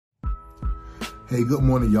Hey, good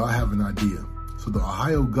morning, y'all. I have an idea. So the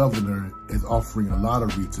Ohio governor is offering a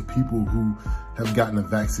lottery to people who have gotten a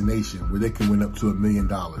vaccination where they can win up to $1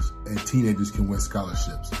 million and teenagers can win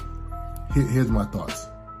scholarships. Here's my thoughts.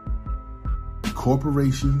 The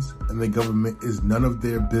corporations and the government is none of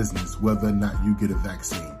their business whether or not you get a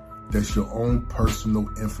vaccine. That's your own personal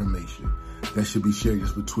information. That should be shared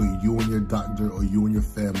just between you and your doctor or you and your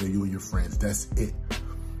family or you and your friends. That's it.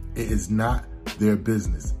 It is not their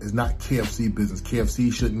business. It's not KFC business.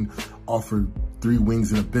 KFC shouldn't offer 3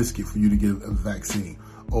 wings and a biscuit for you to get a vaccine,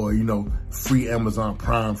 or, free Amazon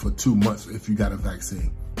Prime for 2 months if you got a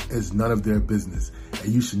vaccine. It's none of their business.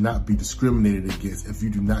 And you should not be discriminated against if you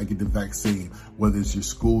do not get the vaccine, whether it's your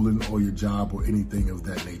schooling or your job or anything of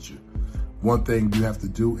that nature. One thing you have to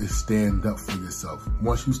do is stand up for yourself.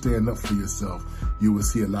 Once you stand up for yourself, you will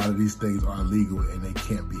see a lot of these things are illegal and they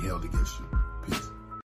can't be held against you.